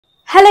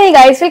Hello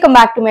guys, welcome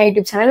back to my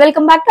YouTube channel.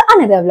 Welcome back to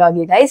another vlog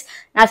guys.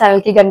 Naa channel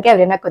ki ganke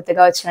evarina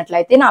kottaga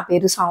vachinatlaithe na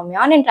peru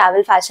Sowmya, nenu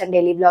travel fashion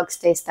daily vlogs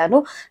chestanu.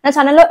 Na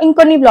channel lo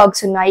inkonni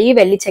vlogs unnayi,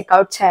 velli check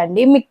out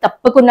cheyandi. Meeku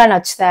tappakunda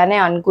nachutayani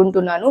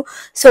anukuntunnanu.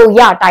 So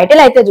yeah,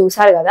 title aithe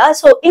chusaru kada.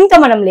 So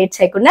inka manam late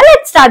cheyakunda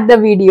let's start the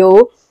video.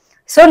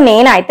 So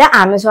నేనైతే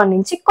Amazon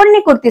నుంచి కొన్ని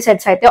kurti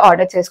sets అయితే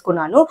order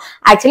చేసుకున్నాను.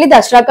 Actually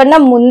Dasara కన్నా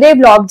ముందే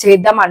blog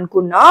చేద్దాం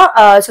అనుకున్నా,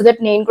 so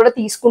that నేను కూడా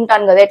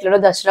తీసుకుంటాను కదా, ఎట్లనో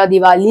దసరా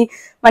దివాళీ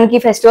మనకి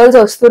ఫెస్టివల్స్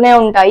వస్తూనే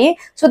ఉంటాయి,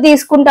 సో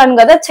తీసుకుంటాను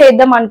కదా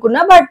చేద్దాం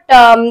అనుకున్నా. బట్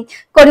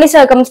కొన్ని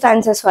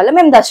సర్కమ్స్టాన్సెస్ వల్ల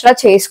మేము దసరా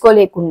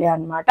చేసుకోలేకుండే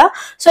అనమాట.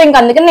 సో ఇంక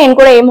అందుకని నేను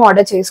కూడా ఏం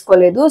ఆర్డర్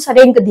చేసుకోలేదు.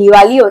 సరే ఇంకా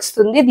దివాళీ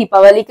వస్తుంది,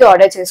 దీపావళికి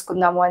ఆర్డర్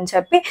చేసుకుందాము అని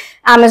చెప్పి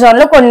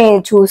అమెజాన్ లో కొన్ని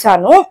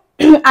చూసాను.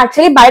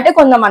 యాక్చువల్లీ బయట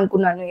కొందాం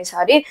అనుకున్నాను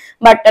ఈసారి,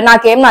 బట్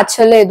నాకేం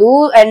నచ్చలేదు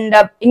అండ్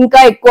ఇంకా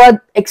ఎక్కువ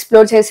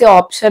ఎక్స్ప్లోర్ చేసే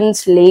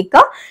ఆప్షన్స్ లేక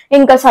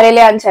ఇంకా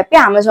సరేలే అని చెప్పి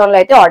అమెజాన్ లో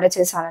అయితే ఆర్డర్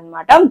చేశాను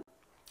అనమాట.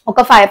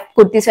 ఒక 5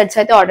 కుర్తీ సెట్స్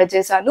అయితే ఆర్డర్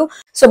చేశాను.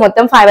 సో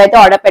మొత్తం 5 అయితే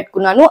ఆర్డర్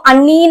పెట్టుకున్నాను.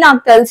 అన్ని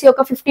నాకు తెలిసి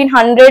ఒక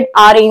 1500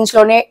 ఆ రేంజ్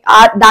లోనే,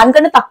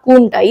 దానికన్నా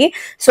తక్కువ ఉంటాయి.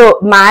 సో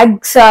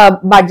మ్యాక్స్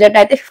బడ్జెట్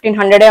అయితే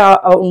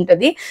 1500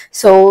 ఉంటది.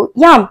 సో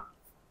యా,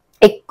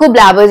 ఎక్కువ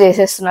బ్లాబర్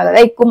చేసేస్తున్నా కదా,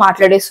 ఎక్కువ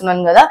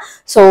మాట్లాడేస్తున్నాను కదా,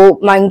 సో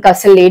మా ఇంకా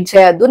అసలు లేట్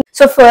చేయొద్దు.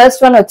 సో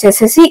ఫస్ట్ వన్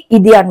వచ్చేసేసి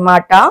ఇది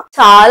అన్నమాట.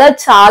 చాలా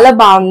చాలా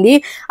బాగుంది.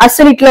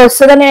 అసలు ఇట్లా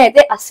వస్తుందని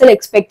అయితే అస్సలు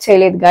ఎక్స్పెక్ట్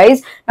చేయలేదు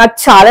గైస్. నాకు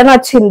చాలా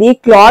నచ్చింది.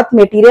 క్లాత్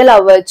మెటీరియల్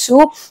అవ్వచ్చు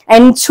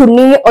అండ్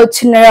చున్నీ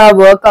వచ్చిన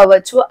వర్క్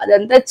అవ్వచ్చు,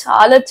 అదంతా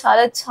చాలా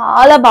చాలా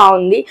చాలా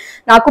బాగుంది.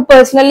 నాకు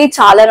పర్సనల్లీ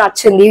చాలా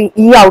నచ్చింది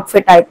ఈ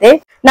అవుట్ఫిట్ అయితే.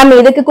 నా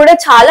మీదకి కూడా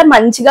చాలా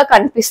మంచిగా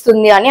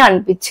కనిపిస్తుంది అని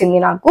అనిపించింది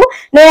నాకు.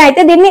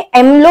 నేనైతే దీన్ని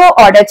M లో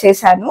ఆర్డర్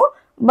చేశాను.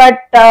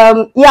 బట్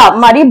యా,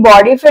 మరి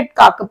బాడీ ఫిట్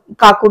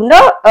కాకుండా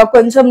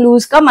కొంచెం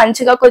లూజ్ గా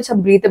మంచిగా కొంచెం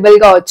బ్రీతబుల్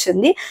గా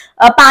వచ్చింది.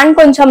 ప్యాంట్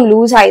కొంచెం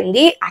లూజ్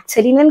అయింది.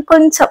 యాక్చువల్లీ నేను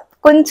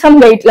కొంచెం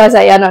వెయిట్ లాస్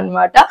అయ్యాను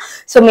అనమాట.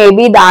 సో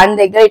మేబీ దాని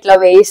దగ్గర ఇట్లా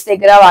వేస్ట్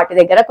దగ్గర వాటి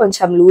దగ్గర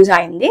కొంచెం లూజ్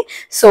అయింది.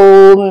 So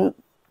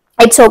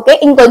it's okay.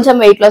 ఇంకొంచెం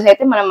వెయిట్ లాస్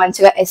అయితే మనం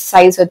మంచిగా S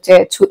సైజ్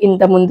వచ్చేయచ్చు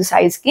ఇంత ముందు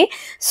సైజ్ కి.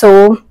 సో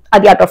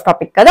అది అవుట్ ఆఫ్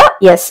టాపిక్ కదా.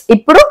 ఎస్,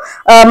 ఇప్పుడు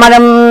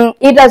మనం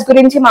ఈ డ్రెస్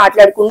గురించి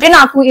మాట్లాడుకుంటే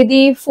నాకు ఇది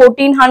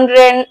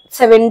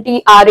 1470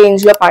 ఆ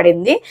రేంజ్ లో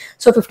పడింది.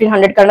 సో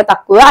 1500 కన్నా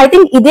తక్కువ. ఐ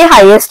థింక్ ఇదే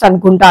హైయెస్ట్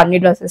అనుకుంటా అన్ని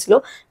డ్రెస్సెస్ లో,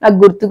 నాకు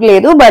గుర్తుకు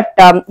లేదు. బట్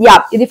యా,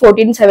 ఇది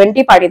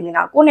 1470 పడింది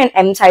నాకు. నేను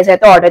M సైజ్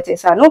అయితే ఆర్డర్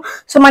చేశాను.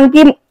 సో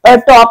మనకి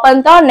టాప్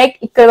అంతా నెక్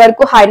ఇక్కడ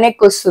వరకు హై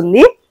నెక్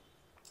వస్తుంది.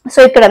 సో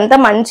ఇక్కడంతా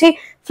మంచి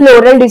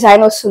ఫ్లోరల్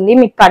డిజైన్ వస్తుంది,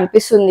 మీకు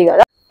కనిపిస్తుంది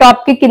కదా.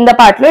 టాప్ కి కింద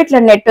పార్ట్ లో ఇట్లా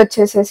నెట్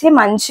వచ్చేసేసి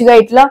మంచిగా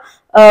ఇట్లా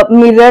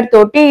మిర్రర్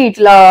తోటి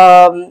ఇట్లా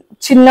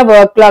చిన్న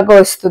వర్క్ లాగా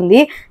వస్తుంది.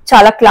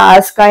 చాలా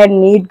క్లాస్ గా అండ్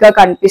నీట్ గా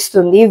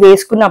కనిపిస్తుంది.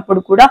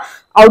 వేసుకున్నప్పుడు కూడా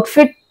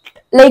అవుట్ఫిట్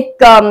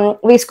లైక్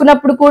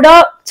వేసుకున్నప్పుడు కూడా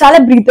చాలా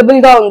బ్రీతబుల్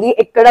గా ఉంది.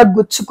 ఎక్కడ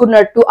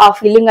గుచ్చుకున్నట్టు ఆ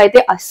ఫీలింగ్ అయితే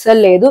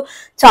అస్సలు లేదు.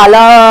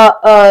 చాలా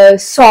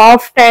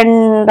సాఫ్ట్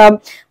అండ్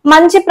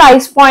మంచి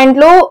ప్రైస్ పాయింట్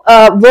లో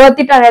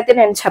వర్త్ ఇట్ అని అయితే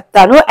నేను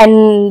చెప్తాను. అండ్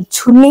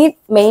చున్నీ,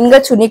 మెయిన్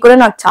గా చున్నీ కూడా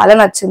నాకు చాలా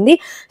నచ్చింది.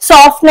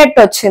 సాఫ్ట్ నెట్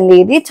వచ్చింది,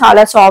 ఇది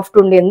చాలా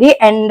సాఫ్ట్ ఉండింది.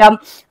 అండ్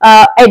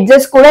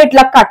ఎడ్జెస్ కూడా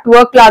ఇట్లా కట్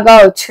వర్క్ లాగా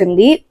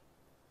వచ్చింది,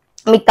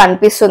 మీకు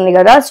కనిపిస్తుంది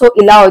కదా. సో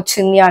ఇలా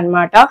వచ్చింది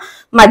అన్నమాట.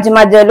 మధ్య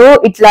మధ్యలో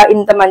ఇట్లా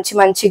ఇంత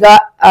మంచిగా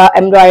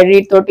ఎంబ్రాయిడరీ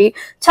తోటి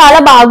చాలా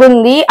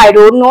బాగుంది. I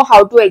don't know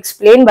how to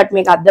explain, but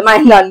మీకు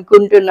అర్థమైంది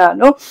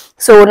అనుకుంటున్నాను.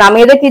 సో నా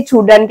మీదకి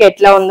చూడడానికి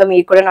ఎట్లా ఉందో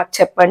మీరు కూడా నాకు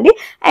చెప్పండి.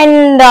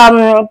 And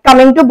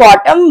coming to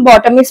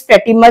bottom is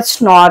pretty much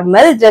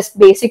normal, just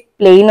basic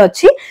plain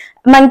వచ్చి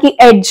మనకి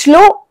ఎడ్జ్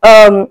లో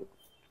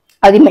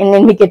అది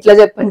నేను మీకు ఎట్లా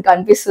చెప్పండి,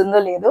 కనిపిస్తుందో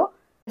లేదో,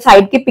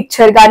 సైడ్ కి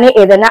పిక్చర్ గానీ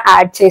ఏదైనా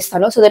యాడ్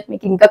చేస్తాను సో దట్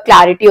మీకు ఇంకా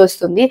క్లారిటీ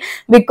వస్తుంది.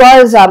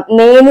 బికాజ్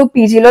నేను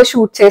పీజీలో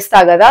షూట్ చేస్తా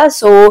కదా.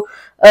 So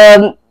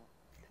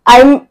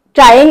I'm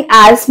trying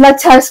as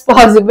much as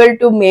possible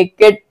to make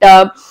it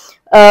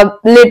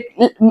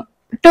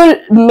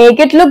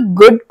look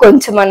good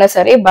కొంచెమన్నా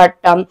సరే.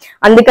 బట్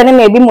అందుకనే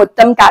మేబీ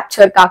మొత్తం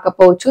క్యాప్చర్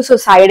కాకపోవచ్చు. సో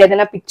సైడ్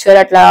ఏదైనా పిక్చర్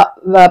అట్లా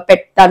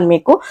పెడతాను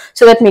మీకు,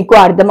 సో దట్ మీకు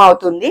అర్థం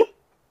అవుతుంది.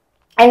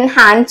 అండ్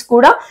హ్యాండ్స్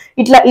కూడా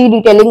ఇట్లా ఈ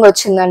డీటెయిలింగ్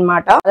వచ్చింది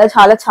అనమాట.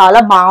 చాలా చాలా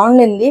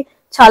బాగుండింది.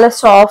 చాలా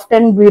సాఫ్ట్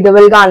అండ్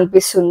బ్రీదబుల్ గా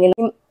అనిపిస్తుంది.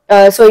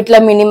 సో ఇట్లా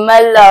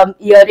మినిమల్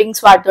ఇయర్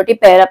రింగ్స్ వాటితోటి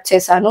పేరప్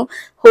చేశాను.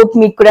 హోప్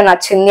మీకు కూడా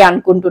నచ్చింది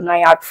అనుకుంటున్నా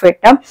ఈ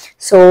outfit.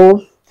 So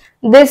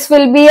this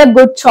will be a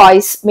good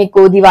choice. మీకు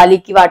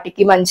దివాళీకి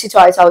వాటికి మంచి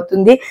చాయిస్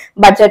అవుతుంది.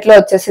 బడ్జెట్ లో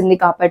వచ్చేసింది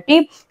కాబట్టి.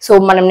 సో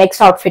మనం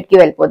నెక్స్ట్ అవుట్ఫిట్ కి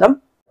వెళ్ళిపోదాం.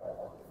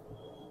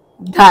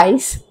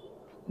 Guys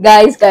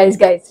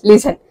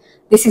listen,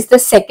 this is the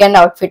second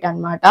outfit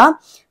అనమాట.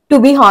 టు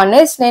బి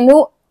హానెస్ట్, నేను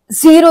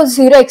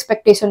జీరో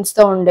ఎక్స్పెక్టేషన్స్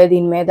తో ఉండే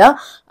దీని మీద.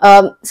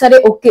 సరే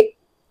ఓకే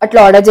అట్లా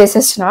ఆర్డర్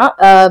చేసేసిన,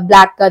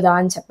 బ్లాక్ కదా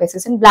అని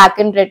చెప్పేసి, బ్లాక్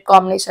అండ్ రెడ్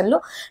కాంబినేషన్ లో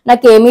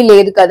నాకేమీ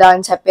లేదు కదా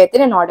అని చెప్పి అయితే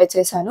నేను ఆర్డర్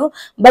చేశాను.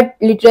 బట్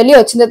లిటరలీ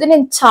వచ్చిందైతే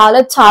నేను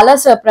చాలా చాలా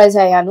సర్ప్రైజ్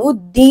అయ్యాను.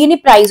 దీని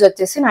ప్రైస్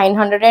వచ్చేసి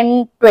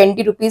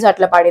 920 రూపీస్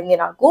అట్లా పడింది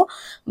నాకు.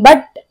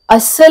 బట్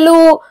అస్సలు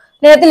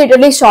నేనైతే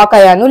లిటరలీ షాక్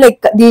అయ్యాను.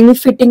 లైక్ దీని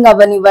ఫిట్టింగ్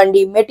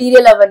అవ్వనివ్వండి,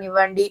 మెటీరియల్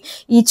అవ్వనివ్వండి,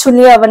 ఈ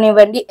చున్నీ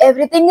అవ్వనివ్వండి,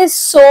 ఎవ్రీథింగ్ ఇస్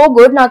సో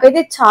గుడ్.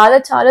 నాకైతే చాలా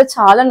చాలా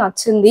చాలా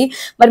నచ్చింది.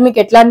 మరి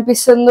మీకు ఎట్లా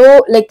అనిపిస్తుందో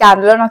లైక్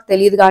కెమెరాలో నాకు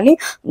తెలియదు కానీ,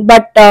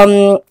 బట్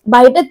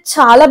బయట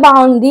చాలా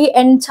బాగుంది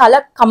అండ్ చాలా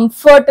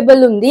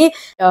కంఫర్టబుల్ ఉంది.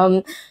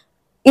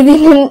 ఇది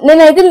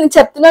నేనైతే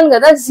చెప్తున్నాను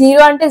కదా,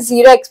 0 అంటే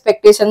 0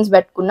 ఎక్స్పెక్టేషన్స్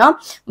పెట్టుకున్నా.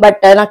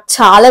 బట్ నాకు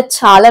చాలా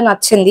చాలా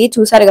నచ్చింది.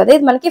 చూసారు కదా,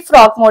 ఇది మనకి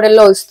ఫ్రాక్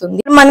మోడల్లో వస్తుంది.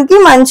 మనకి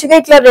మంచిగా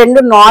ఇట్లా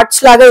 2 నాట్స్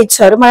లాగా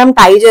ఇచ్చారు, మనం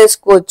టై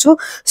చేసుకోవచ్చు.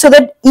 సో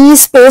దట్ ఈ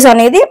స్పేస్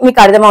అనేది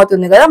మీకు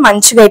అర్థమవుతుంది కదా,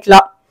 మంచిగా ఇట్లా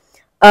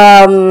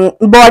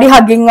బాడీ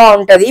హగ్గింగ్ గా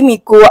ఉంటది.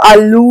 మీకు ఆ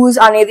లూజ్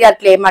అనేది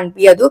అట్లా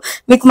ఏమనిపించదు.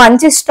 మీకు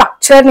మంచి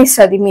స్ట్రక్చర్ ని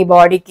ఇస్తుంది మీ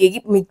బాడీకి.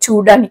 మీకు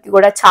చూడడానికి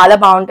కూడా చాలా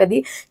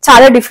బాగుంటది,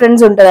 చాలా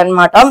డిఫరెన్స్ ఉంటది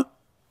అనమాట.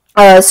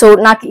 సో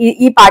నాకు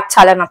ఈ పార్ట్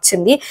చాలా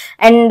నచ్చింది.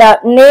 అండ్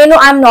నేను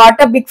I'm not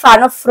a big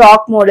fan of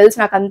frock models,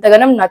 నాకు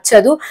అంతగానం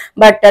నచ్చదు.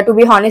 బట్ టు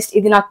బి హానెస్ట్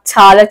ఇది నాకు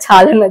చాలా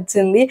చాలా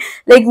నచ్చింది.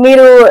 లైక్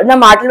మీరు నా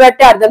మాటలు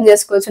బట్టే అర్థం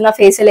చేసుకోవచ్చు, నా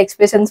ఫేషియల్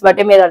ఎక్స్ప్రెషన్స్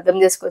బట్టే మీరు అర్థం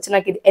చేసుకోవచ్చు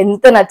నాకు ఇది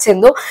ఎంత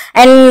నచ్చిందో.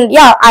 And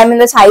yeah, I'm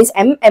in the size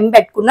ఎం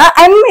పెట్టుకున్నా.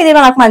 ఇది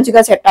నాకు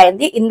మంచిగా సెట్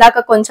అయింది.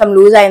 ఇందాక కొంచెం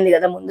లూజ్ అయింది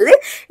కదా ముందుది,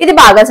 ఇది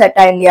బాగా సెట్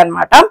అయింది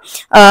అనమాట.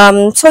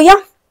 So yeah,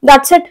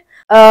 that's it.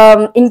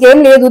 ఇంకేం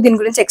లేదు దీని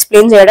గురించి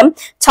ఎక్స్ప్లెయిన్ చేయడం.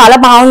 చాలా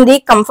బాగుంది,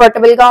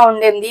 కంఫర్టబుల్ గా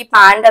ఉండింది.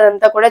 ప్యాంట్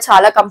అదంతా కూడా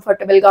చాలా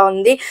కంఫర్టబుల్ గా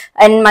ఉంది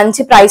అండ్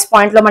మంచి ప్రైస్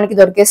పాయింట్ లో మనకి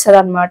దొరికేస్తుంది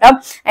అనమాట.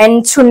 అండ్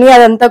చున్నీ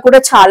అదంతా కూడా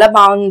చాలా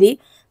బాగుంది,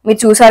 మీరు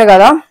చూసారు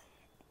కదా.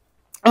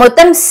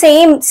 మొత్తం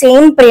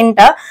సేమ్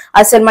ప్రింట్,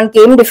 అసలు మనకి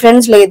ఏం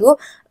డిఫరెన్స్ లేదు.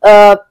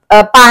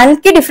 ప్యాంట్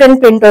కి డిఫరెంట్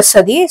ప్రింట్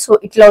వస్తుంది.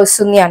 సో ఇట్లా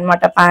వస్తుంది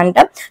అనమాట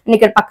ప్యాంట్. నేను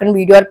ఇక్కడ పక్కన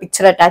వీడియో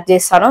పిక్చర్ అటాచ్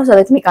చేస్తాను, సో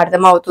దట్ మీకు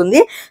అర్థం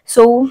అవుతుంది.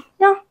 So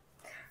yeah,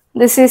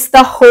 this is the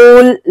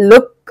whole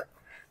look.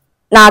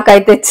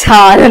 నాకైతే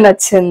చాలా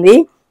నచ్చింది,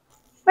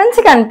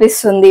 మంచిగా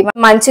అనిపిస్తుంది.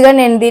 మంచిగా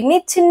నేను దీన్ని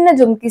చిన్న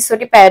జుమ్కీస్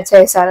తోటి పేర్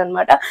చేశాను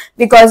అనమాట.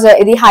 బికాస్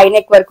ఇది హై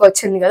నెక్ వరకు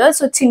వచ్చింది కదా,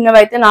 సో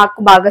చిన్నవైతే నాకు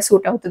బాగా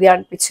సూట్ అవుతుంది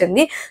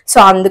అనిపించింది. సో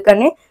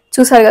అందుకని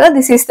చూసారు కదా,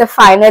 this is the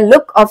final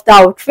look of the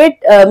outfit.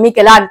 మీకు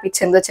ఎలా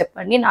అనిపించిందో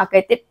చెప్పండి.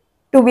 నాకైతే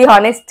టు బి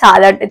హానెస్ట్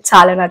చాలా అంటే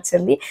చాలా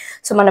నచ్చింది.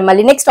 సో మనం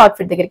మళ్ళీ నెక్స్ట్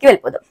అవుట్ఫిట్ దగ్గరికి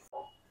వెళ్ళిపోదాం.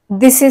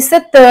 This is the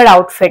third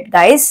outfit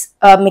guys.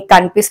 మీకు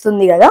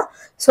కనిపిస్తుంది కదా.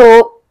 సో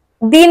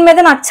దీని మీద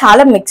నాకు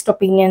చాలా మిక్స్డ్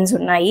ఒపీనియన్స్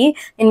ఉన్నాయి.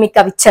 నేను మీకు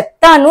అవి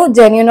చెప్తాను,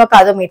 జెన్యూనో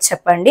కాదో మీరు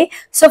చెప్పండి.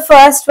 సో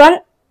ఫస్ట్ వన్,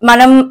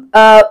 మనం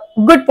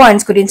గుడ్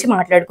పాయింట్స్ గురించి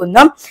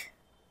మాట్లాడుకుందాం.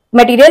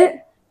 మెటీరియల్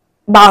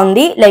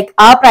బాగుంది, లైక్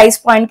ఆ ప్రైస్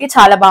పాయింట్ కి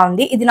చాలా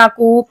బాగుంది. ఇది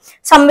నాకు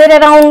సమ్వేర్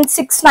అరౌండ్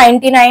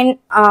 699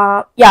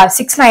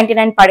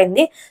 699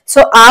 పడింది. సో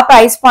ఆ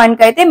ప్రైస్ పాయింట్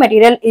కి అయితే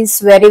material is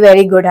very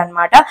very good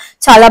అనమాట.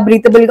 చాలా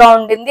బ్రీతబుల్ గా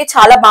ఉండింది,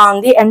 చాలా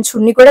బాగుంది. అండ్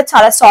చున్నీ కూడా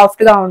చాలా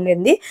సాఫ్ట్ గా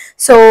ఉండింది.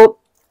 సో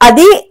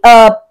అది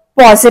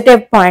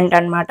పాజిటివ్ పాయింట్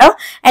అనమాట.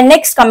 And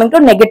next coming to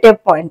negative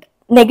point.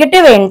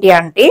 Negative ఏంటి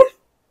అంటే,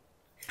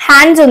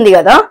 హ్యాండ్స్ ఉంది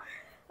కదా,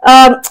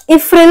 ఈ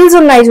ఫ్రిల్స్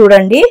ఉన్నాయి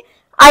చూడండి.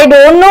 I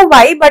don't know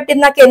why, but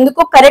ఇది నాకు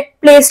ఎందుకో కరెక్ట్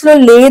ప్లేస్ లో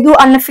లేదు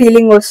అన్న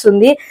ఫీలింగ్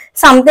వస్తుంది.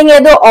 సంథింగ్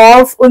ఏదో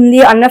ఆఫ్ ఉంది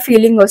అన్న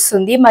ఫీలింగ్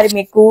వస్తుంది. మరి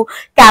మీకు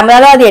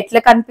కెమెరాలో అది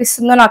ఎట్లా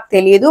కనిపిస్తుందో నాకు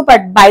తెలియదు,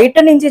 బట్ బయట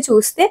నుంచి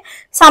చూస్తే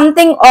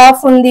సంథింగ్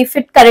ఆఫ్ ఉంది,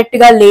 ఫిట్ కరెక్ట్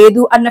గా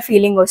లేదు అన్న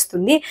ఫీలింగ్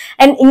వస్తుంది.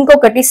 అండ్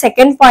ఇంకొకటి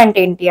సెకండ్ పాయింట్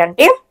ఏంటి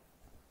అంటే,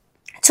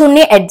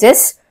 చున్నీ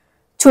ఎడ్జెస్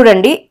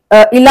చూడండి,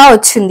 ఇలా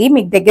వచ్చింది.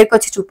 మీకు దగ్గరకు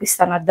వచ్చి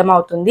చూపిస్తాను,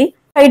 అర్థమవుతుంది.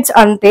 సైడ్స్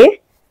అంతే,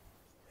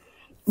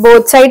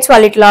 బోత్ సైడ్స్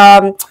వాళ్ళు ఇట్లా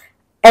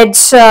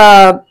ఎడ్జ్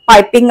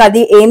పైపింగ్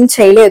అది ఏం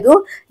చేయలేదు,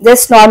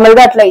 జస్ట్ నార్మల్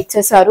గా అట్లా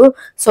ఇచ్చేసారు.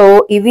 సో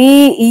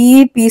ఈ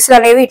పీసులు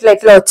అనేవి ఇట్లా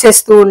ఇట్లా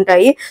వచ్చేస్తూ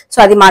ఉంటాయి. సో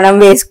అది మనం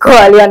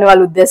వేసుకోవాలి అని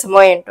వాళ్ళ ఉద్దేశమో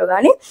ఏంటో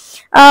గానీ,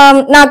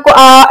 నాకు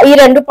ఈ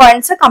 2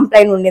 పాయింట్స్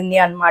కంప్లైంట్ ఉండింది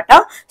అనమాట.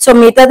 సో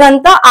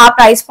మిగతాదంతా ఆ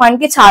ప్రైస్ పాయింట్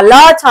కి చాలా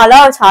చాలా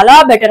చాలా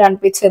బెటర్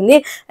అనిపించింది.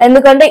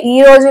 ఎందుకంటే ఈ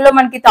రోజుల్లో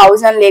మనకి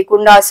 1000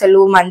 లేకుండా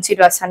అసలు మంచి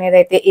డ్రెస్ అనేది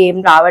అయితే ఏం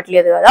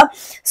రావట్లేదు కదా.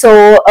 సో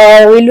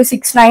వీళ్ళు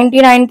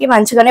 699 కి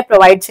మంచిగానే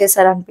ప్రొవైడ్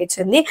చేశారు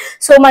అనిపించింది.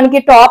 సో మనకి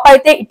టాప్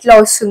అయితే ఇట్లా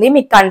వస్తుంది,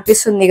 మీకు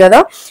కనిపిస్తుంది కదా.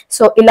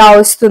 సో ఇలా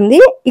వస్తుంది,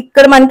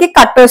 ఇక్కడ మనకి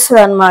కట్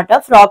వస్తుంది అనమాట.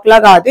 ఫ్రాక్ లా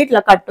కాదు,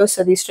 ఇట్లా కట్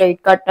వస్తుంది,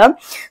 స్ట్రైట్ కట్.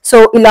 సో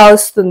ఇలా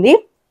వస్తుంది.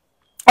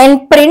 And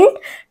print,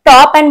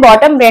 top and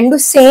bottom రెండు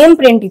సేమ్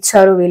ప్రింట్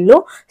ఇచ్చారు వీళ్ళు.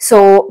 సో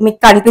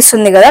మీకు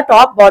కనిపిస్తుంది కదా,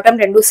 టాప్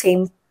బాటమ్ రెండు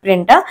సేమ్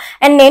ప్రింట్.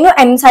 అండ్ నేను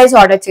ఎం సైజ్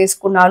ఆర్డర్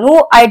చేసుకున్నాను.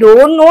 ఐ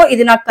డోంట్ నో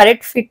ఇది నాకు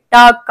కరెక్ట్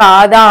ఫిట్టా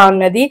కాదా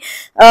అన్నది.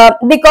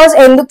 బికాస్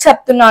ఎందుకు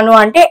చెప్తున్నాను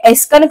అంటే,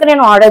 ఎస్ కనుక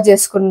నేను ఆర్డర్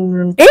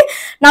చేసుకుంటుంటే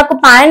నాకు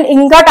ప్యాంట్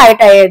ఇంకా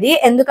టైట్ అయ్యేది.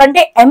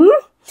 ఎందుకంటే ఎం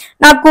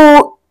నాకు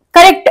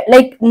కరెక్ట్,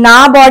 లైక్ నా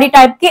బాడీ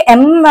టైప్ కి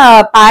ఎం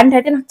ప్యాంట్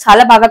అయితే నాకు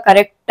చాలా బాగా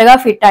కరెక్ట్ గా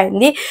ఫిట్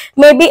అయింది.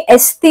 మేబీ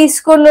ఎస్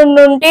తీసుకుని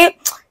ఉంటే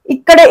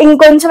ఇక్కడ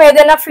ఇంకొంచెం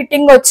ఏదైనా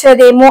ఫిట్టింగ్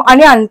వచ్చేదేమో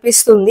అని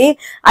అనిపిస్తుంది.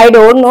 ఐ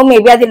డోంట్ నో,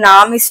 మేబీ అది నా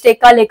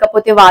మిస్టేకా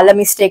లేకపోతే వాళ్ళ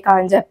మిస్టేకా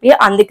అని చెప్పి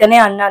అందుకనే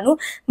అన్నాను,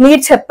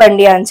 మీరు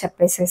చెప్పండి అని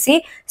చెప్పేసి.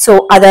 సో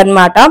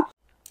అదనమాట.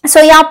 So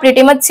yeah,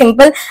 pretty much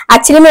simple.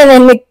 Actually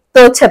నేను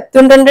మీతో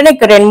చెప్తుంటేనే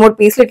ఇక్కడ 2-3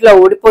 పీసులు ఇట్లా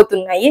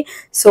ఊడిపోతున్నాయి.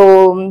 So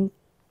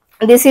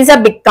this is a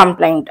big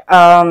complaint.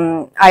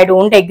 I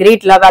don't agree,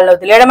 ఇట్లా వాళ్ళు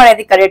వదిలేయడం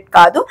అనేది కరెక్ట్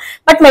కాదు.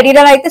 బట్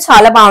మెటీరియల్ అయితే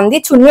చాలా బాగుంది.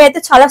 చున్నీ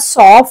అయితే చాలా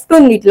సాఫ్ట్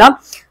ఉంది, ఇట్లా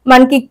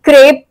మనకి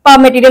క్రేప్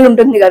మెటీరియల్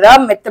ఉంటుంది కదా,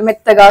 మెత్త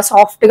మెత్తగా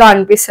సాఫ్ట్ గా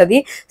అనిపిస్తుంది.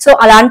 సో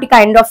అలాంటి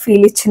కైండ్ ఆఫ్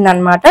ఫీల్ ఇచ్చింది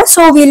అనమాట.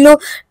 సో వీళ్ళు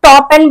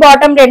టాప్ అండ్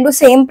బాటమ్ రెండు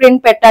సేమ్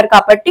ప్రింట్ పెట్టారు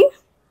కాబట్టి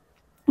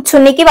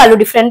చున్నీకి వాళ్ళు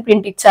డిఫరెంట్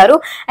ప్రింట్ ఇచ్చారు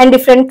అండ్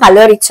డిఫరెంట్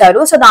కలర్ ఇచ్చారు.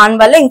 సో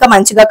దానివల్ల ఇంకా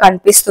మంచిగా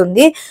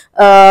కనిపిస్తుంది.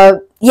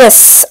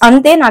 ఎస్,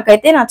 అంతే,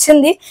 నాకైతే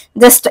నచ్చింది.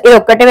 జస్ట్ ఇది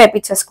ఒక్కటే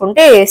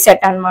వేపించేసుకుంటే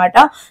సెట్ అనమాట.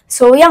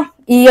 సో యా,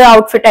 ఈ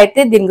అవుట్ఫిట్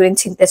అయితే దీని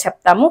గురించి ఇంతే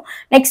చెప్తాము.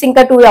 నెక్స్ట్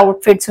ఇంకా 2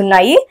 అవుట్ఫిట్స్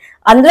ఉన్నాయి.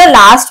 అందులో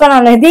లాస్ట్ వన్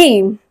అనేది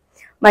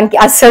మనకి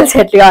అస్సలు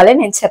సెట్ కావాలి,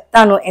 నేను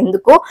చెప్తాను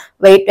ఎందుకు,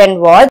 wait and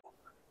watch.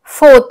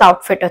 4th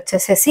outfit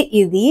వచ్చేసేసి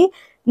ఇది.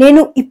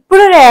 నేను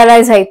ఇప్పుడు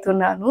రియలైజ్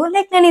అవుతున్నాను,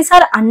 లైక్ నేను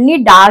ఈసారి అన్ని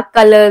dark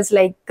colours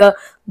like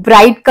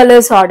bright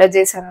colours order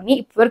చేశానని.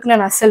 ఇప్పటివరకు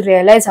నేను అస్సలు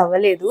రియలైజ్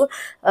అవ్వలేదు.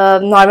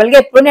 నార్మల్గా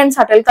ఎప్పుడు నేను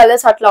సటల్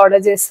కలర్స్ అట్లా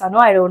ఆర్డర్ చేస్తాను.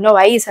 ఐ డోంట్ నో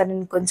వై, ఈసారి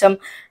నేను కొంచెం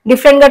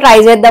డిఫరెంట్ గా ట్రై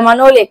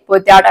చేద్దామనో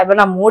లేకపోతే ఆ టైంలో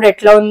నా మూడ్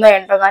ఎట్లా ఉందో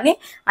ఏంటో కానీ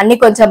అన్ని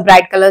కొంచెం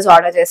బ్రైట్ కలర్స్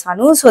ఆర్డర్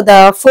చేశాను. సో ద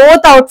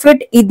 4th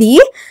అవుట్ఫిట్ ఇది.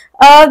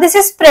 This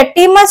is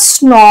pretty much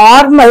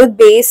normal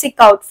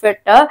basic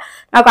outfit.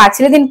 నాకు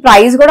యాక్చువల్లీ దీని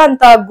ప్రైస్ కూడా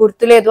అంత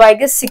గుర్తులేదు. ఐ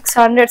గెస్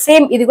 600,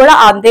 సేమ్ ఇది కూడా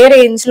అదే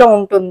రేంజ్ లో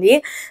ఉంటుంది.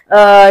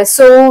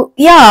 So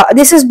yeah,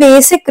 this is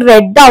basic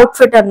red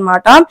outfit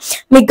అనమాట.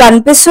 మీకు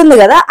కనిపిస్తుంది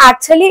కదా,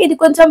 యాక్చువల్లీ ఇది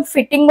కొంచెం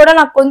ఫిట్టింగ్ కూడా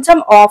నాకు కొంచెం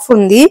ఆఫ్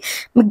ఉంది.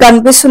 మీకు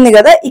కనిపిస్తుంది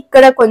కదా,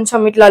 ఇక్కడ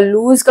కొంచెం ఇట్లా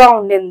లూజ్ గా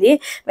ఉండింది.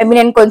 మేబీ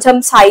నేను కొంచెం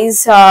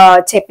size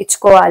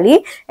చేపించుకోవాలి.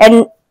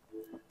 And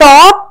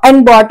top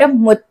and bottom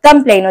మొత్తం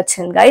ప్లెయిన్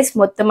వచ్చింది గైస్.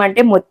 మొత్తం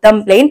అంటే మొత్తం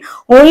ప్లెయిన్,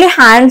 ఓన్లీ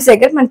హ్యాండ్స్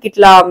దగ్గర మనకి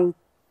ఇట్లా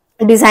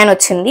డిజైన్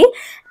వచ్చింది.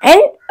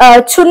 అండ్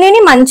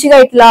చున్నీని మంచిగా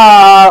ఇట్లా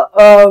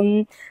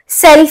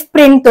సెల్ఫ్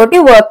ప్రింట్ తోటి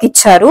వర్క్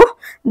ఇచ్చారు.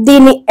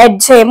 దీని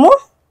ఎడ్జ్ ఏమో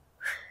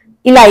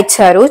ఇలా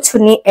ఇచ్చారు,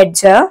 చున్నీ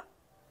ఎడ్జ్.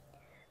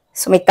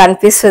 సో మీకు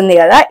కనిపిస్తుంది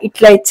కదా,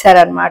 ఇట్లా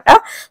ఇచ్చారనమాట.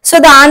 సో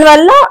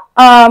దానివల్ల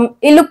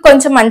ఈ లుక్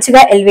కొంచెం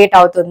మంచిగా ఎలివేట్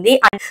అవుతుంది.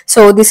 So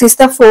this is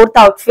the 4th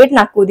outfit.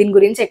 నాకు దీని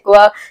గురించి ఎక్కువ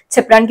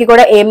చెప్పడానికి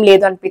కూడా ఏం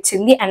లేదు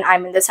అనిపించింది. And I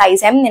mean the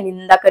size ఎం. నేను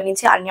ఇందాక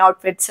నుంచి అన్ని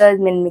అవుట్ఫిట్స్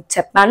నేను మీకు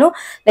చెప్పాను,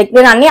 లైక్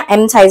నేను అన్ని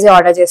ఎం సైజ్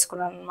ఆర్డర్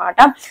చేసుకున్నాను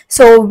అనమాట.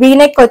 సో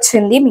వీనెక్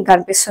వచ్చింది, మీకు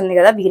కనిపిస్తుంది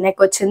కదా,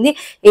 వీనెక్ వచ్చింది.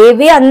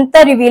 ఏవి అంత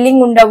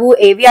రివీలింగ్ ఉండవు,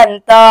 ఏవి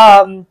అంత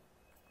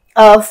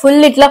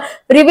ఫుల్ ఇట్లా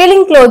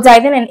రివీలింగ్ క్లోత్స్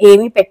అయితే నేను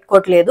ఏమీ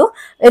పెట్టుకోవట్లేదు.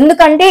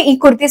 ఎందుకంటే ఈ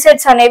కుర్తీ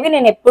సెట్స్ అనేవి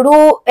నేను ఎప్పుడు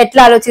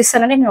ఎట్లా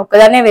ఆలోచిస్తానంటే, నేను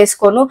ఒక్కదానే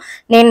వేసుకోను,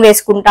 నేను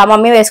వేసుకుంటా,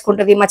 మమ్మీ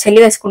వేసుకుంటది, మా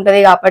చెల్లి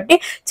వేసుకుంటది కాబట్టి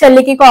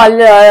చెల్లికి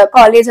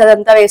కాలేజ్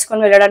అదంతా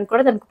వేసుకొని వెళ్ళడానికి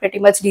కూడా దానికి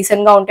ప్రతి మచ్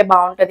డీసెంట్ గా ఉంటే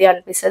బాగుంటది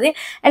అనిపిస్తుంది.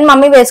 అండ్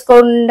మమ్మీ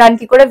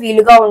వేసుకోవడానికి కూడా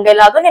వీలుగా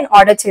ఉండేలాగా నేను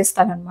ఆర్డర్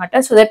చేస్తాను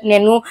అనమాట. సో దట్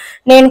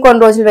నేను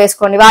కొన్ని రోజులు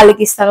వేసుకొని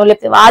వాళ్ళకి ఇస్తాను,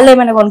 లేకపోతే వాళ్ళు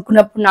ఏమైనా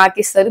కొనుక్కున్నప్పుడు నాకు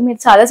ఇస్తారు.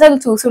 మీరు చాలాసార్లు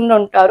చూసుండి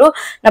ఉంటారు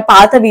నా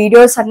పాత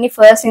వీడియోస్ అన్ని,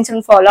 ఫస్ట్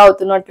నుంచి ఫాలో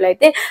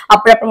అవుతున్నట్లయితే.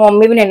 అప్పుడప్పుడు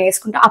మమ్మీవి నేను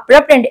వేసుకుంటా,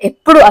 అప్పుడప్పుడు అంటే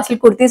ఎప్పుడు అసలు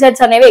కుర్తీ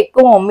సెట్స్ అనేవి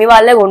ఎక్కువ మమ్మీ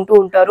వాళ్ళే కొంటూ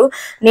ఉంటారు.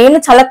 నేను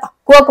చాలా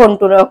తక్కువ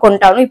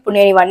కొంటాను. ఇప్పుడు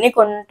నేను ఇవన్నీ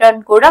కొంటాను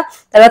కూడా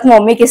తర్వాత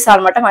మమ్మీకి ఇస్తాను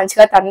అనమాట.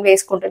 మంచిగా తను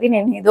వేసుకుంటది,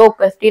 నేను ఏదో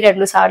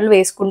 1-2 సార్లు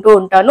వేసుకుంటూ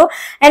ఉంటాను.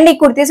 అండ్ ఈ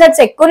కుర్తీ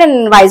సెట్స్ ఎక్కువ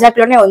నేను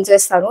వైజాగ్ లోనే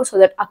ఉంచేస్తాను, సో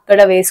దట్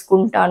అక్కడ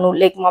వేసుకుంటాను.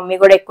 లైక్ మమ్మీ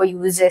కూడా ఎక్కువ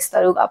యూజ్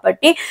చేస్తారు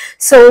కాబట్టి.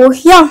 So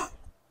yeah,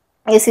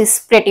 this is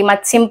pretty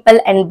much simple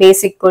and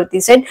basic kurti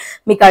set.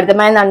 మీకు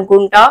అర్థమైంది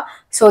అనుకుంటా.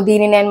 సో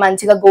దీన్ని నేను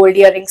మంచిగా గోల్డ్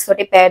ఇయర్ రింగ్స్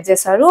తోటి పేర్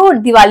చేశారు.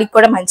 దివాళీకి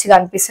కూడా మంచిగా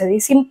అనిపిస్తుంది.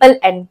 సింపుల్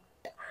అండ్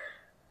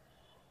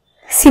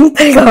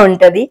సింపుల్ గా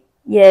ఉంటది.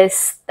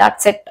 Yes,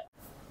 that's it.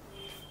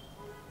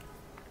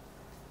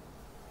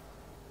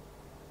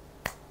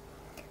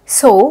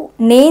 సో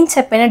నేను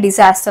చెప్పిన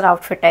డిజాస్టర్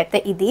అవుట్ఫిట్ అయితే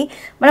ఇది.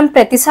 మనం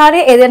ప్రతిసారి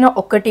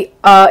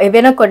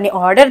ఏదైనా కొన్ని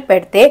ఆర్డర్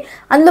పెడితే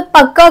అందులో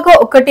పక్కాగా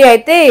ఒకటి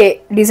అయితే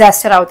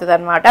డిజాస్టర్ అవుతుంది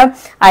అనమాట.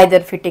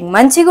 ఐదర్ ఫిట్టింగ్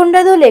మంచిగా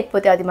ఉండదు,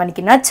 లేకపోతే అది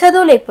మనకి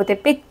నచ్చదు, లేకపోతే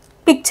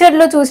పిక్చర్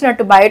లో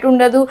చూసినట్టు బయట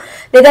ఉండదు,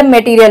 లేదా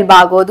మెటీరియల్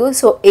బాగోదు.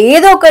 సో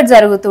ఏదో ఒకటి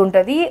జరుగుతూ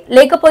ఉంటది,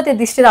 లేకపోతే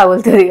దిష్టి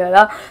తగులుతుంది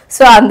కదా.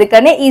 సో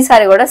అందుకనే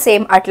ఈసారి కూడా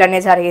సేమ్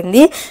అట్లనే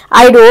జరిగింది.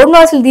 ఐ డోంట్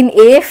నో అసలు దీన్ని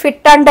ఏ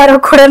ఫిట్ అంటారో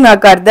కూడా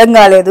నాకు అర్థం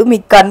కాలేదు.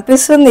 మీకు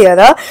కనిపిస్తుంది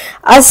కదా,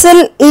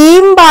 అసలు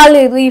ఏం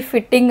బాగాలేదు ఈ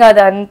ఫిట్టింగ్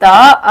అదంతా.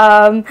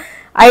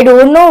 ఐ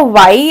డోంట్ నో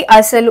వై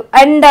అసలు.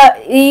 అండ్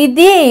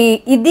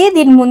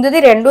దీని ముందుది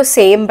రెండు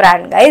same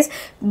brand guys,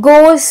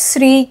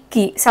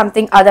 గోశ్రీకి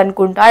something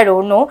అదనుకుంటా. I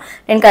don't know,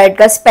 నేను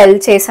కరెక్ట్గా స్పెల్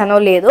చేశానో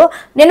లేదో.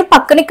 నేను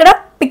పక్కన ఇక్కడ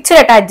పిక్చర్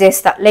అటాచ్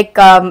చేస్తా, లైక్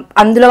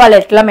అందులో వాళ్ళు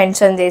ఎట్లా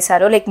మెన్షన్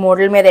చేశారో, లైక్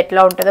మోడల్ మీద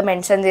ఎట్లా ఉంటుందో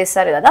మెన్షన్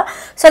చేస్తారు కదా.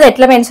 సో అది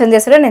ఎట్లా మెన్షన్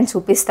చేస్తారో నేను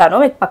చూపిస్తాను,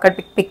 మీకు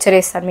పక్కన పిక్చర్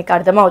వేస్తాను, మీకు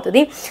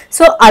అర్థమవుతుంది.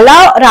 సో అలా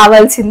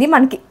రావాల్సింది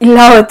మనకి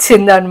ఇలా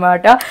వచ్చింది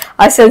అనమాట.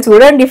 అసలు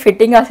చూడండి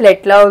ఫిట్టింగ్ అసలు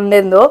ఎట్లా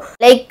ఉండిందో.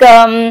 లైక్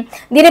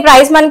దీని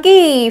ప్రైస్ మనకి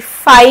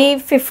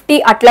 550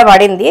 అట్లా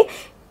పడింది.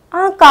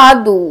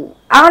 కాదు,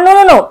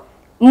 నో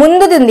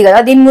ముందుది ఉంది కదా,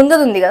 దీని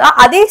ముందుది ఉంది కదా,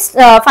 అది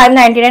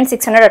 599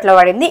 600 అట్లా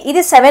పడింది.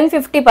 ఇది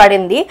 750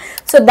 పడింది.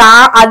 సో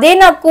అదే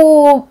నాకు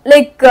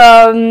లైక్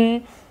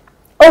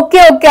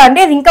ఓకే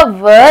అంటే ఇది ఇంకా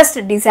వర్స్ట్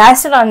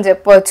డిజాస్టర్ అని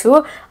చెప్పొచ్చు.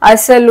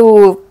 అసలు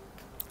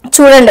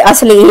చూడండి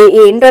అసలు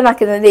ఏంటో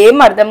నాకు ఇది ఏం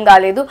అర్థం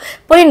కాలేదు.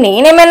 పోనీ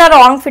నేనేమైనా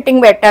రాంగ్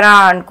ఫిట్టింగ్ పెట్టానా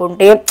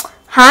అనుకుంటే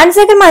హ్యాండ్స్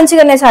అయితే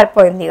మంచిగానే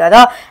సరిపోయింది కదా,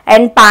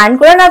 అండ్ ప్యాంట్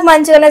కూడా నాకు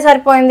మంచిగానే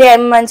సరిపోయింది,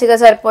 మంచిగా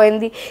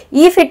సరిపోయింది.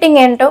 ఈ ఫిట్టింగ్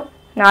ఏంటో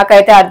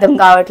నాకైతే అర్థం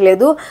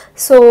కావట్లేదు.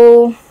 సో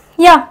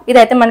యా,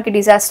 ఇదైతే మనకి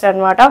డిజాస్టర్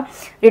అనమాట.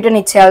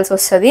 రిటర్న్ ఇచ్చేయాల్సి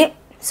వస్తుంది.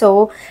 సో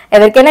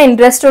ఎవరికైనా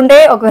ఇంట్రెస్ట్ ఉంటే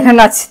ఒకవేళ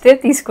నచ్చితే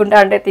తీసుకుంటా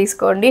అంటే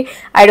తీసుకోండి.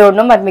 ఐ డోంట్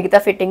నో మరి మిగతా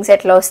ఫిట్టింగ్స్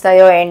ఎట్లా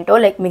వస్తాయో ఏంటో,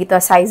 లైక్ మిగతా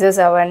సైజెస్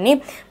అవన్నీ.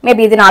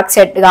 మేబీ ఇది నాకు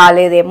సెట్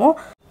కాలేదేమో.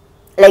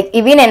 లైక్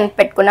ఇవి నేను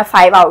పెట్టుకున్న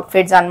 5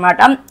 అవుట్ఫిట్స్ అనమాట.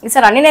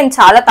 ఈసారి అన్ని నేను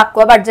చాలా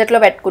తక్కువ బడ్జెట్లో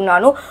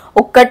పెట్టుకున్నాను.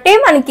 ఒక్కటే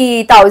మనకి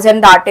 1000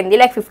 దాటింది,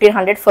 లైక్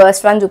 1500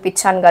 ఫస్ట్ వన్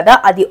చూపించాను కదా,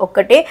 అది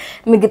ఒక్కటే.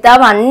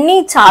 మిగతావన్నీ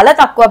చాలా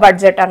తక్కువ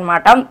బడ్జెట్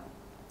అనమాట.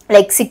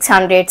 లైక్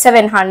 600,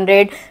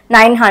 700,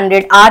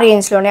 900 ఆ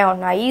రేంజ్లోనే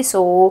ఉన్నాయి. సో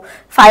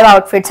 5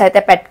 అవుట్ఫిట్స్ అయితే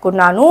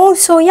పెట్టుకున్నాను.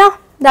 So yeah,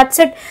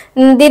 that's it.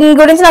 దీని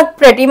గురించి నాకు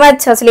ప్రతి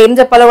మచ్ అసలు ఏం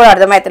చెప్పాలో కూడా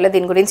అర్థమవుతలేదు.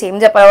 దీని గురించి ఏం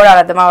చెప్పాలో కూడా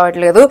అర్థం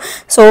అవ్వట్లేదు.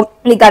 సో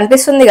మీకు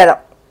అనిపిస్తుంది కదా,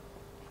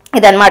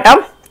 ఇదనమాట.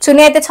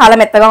 చున్నీ అయితే చాలా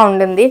మెత్తగా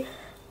ఉండింది,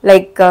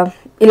 లైక్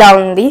ఇలా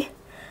ఉంది.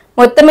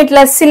 మొత్తం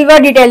ఇట్లా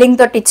సిల్వర్ డీటెయిలింగ్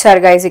తోటి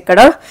ఇచ్చారు గైజ్. ఇక్కడ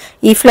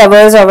ఈ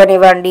ఫ్లవర్స్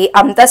అవనివ్వండి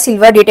అంతా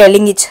సిల్వర్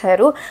డీటెయిలింగ్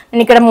ఇచ్చారు.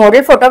 నేను ఇక్కడ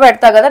మోడల్ ఫోటో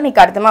పెడతా కదా, మీకు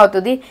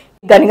అర్థమవుతుంది.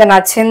 కనుక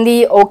నచ్చింది,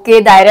 ఓకే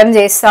ధైర్యం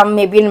చేస్తాం,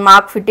 మేబీ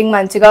మాకు ఫిట్టింగ్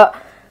మంచిగా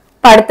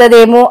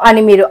పడుతుందేమో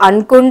అని మీరు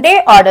అనుకుంటే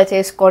ఆర్డర్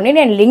చేసుకోండి.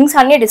 నేను లింక్స్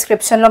అన్ని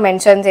డిస్క్రిప్షన్లో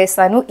మెన్షన్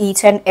చేస్తాను,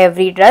 each and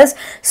every dress.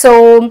 So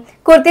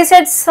kurti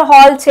sets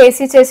hall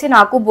చేసి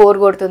నాకు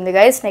బోర్ కొడుతుంది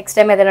గైస్. నెక్స్ట్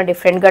టైం ఏదైనా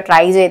డిఫరెంట్గా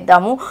ట్రై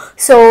చేద్దాము.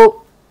 సో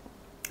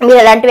మీరు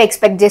ఎలాంటివి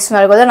ఎక్స్పెక్ట్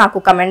చేస్తున్నారు కదా నాకు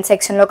కమెంట్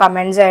సెక్షన్లో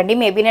కమెంట్ చేయండి.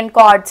 మేబీ నేను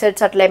కార్డ్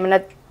సెట్స్ అట్లా ఏమైనా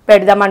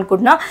పెడదాం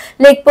అనుకుంటున్నా,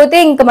 లేకపోతే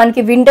ఇంకా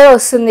మనకి వింటర్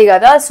వస్తుంది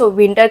కదా, సో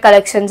వింటర్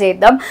కలెక్షన్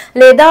చేద్దాం.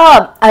 లేదా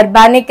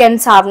అర్బానిక్ అండ్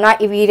సావ్నా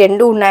ఇవి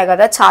రెండు ఉన్నాయి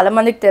కదా, చాలా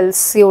మందికి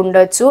తెలిసి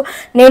ఉండొచ్చు.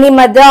 నేను ఈ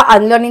మధ్య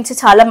అందులో నుంచి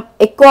చాలా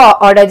ఎక్కువ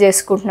ఆర్డర్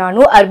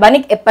చేసుకుంటున్నాను.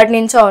 అర్బానిక్ ఎప్పటి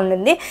నుంచో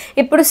ఉండింది,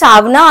 ఇప్పుడు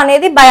సావ్నా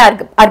అనేది బై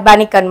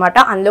అర్బానిక్ అనమాట.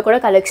 అందులో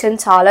కూడా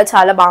కలెక్షన్ చాలా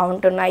చాలా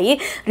బాగుంటున్నాయి.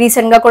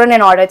 రీసెంట్గా కూడా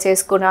నేను ఆర్డర్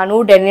చేసుకున్నాను.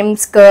 డెనిమ్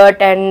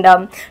స్కర్ట్ అండ్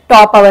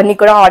టాప్ అవన్నీ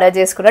కూడా ఆర్డర్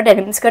చేసుకున్నాను.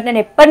 డెనిమ్ స్కర్ట్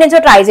నేను ఎప్పటి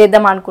నుంచో ట్రై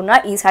చేద్దాం అనుకున్నా,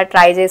 ఈసారి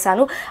ట్రై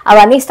చేశాను.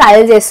 అవన్నీ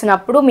స్టైల్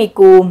చేస్తున్నప్పుడు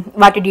మీకు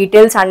వాటి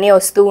డీటెయిల్స్ అన్నీ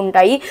వస్తూ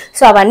ఉంటాయి.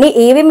 సో అవన్నీ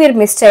ఏవి మీరు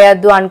మిస్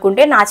చేయొద్దు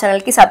అనుకుంటే నా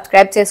ఛానల్కి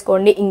సబ్స్క్రైబ్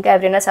చేసుకోండి, ఇంకా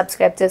ఎవరైనా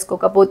సబ్స్క్రైబ్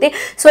చేసుకోకపోతే.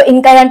 సో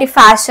ఇంకా ఇలాంటి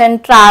fashion,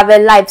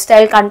 travel, life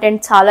style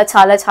content చాలా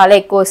చాలా చాలా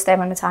ఎక్కువ వస్తాయి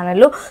మన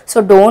ఛానల్లో. So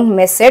don't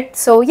miss it.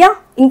 So yeah,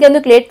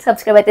 ఇంకెందుకు లేట్,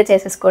 సబ్స్క్రైబ్ అయితే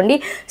చేసేసుకోండి.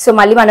 సో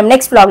మళ్ళీ మనం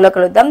నెక్స్ట్ వ్లాగ్లో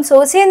కలుద్దాం.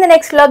 So see in the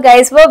next vlog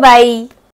guys, by.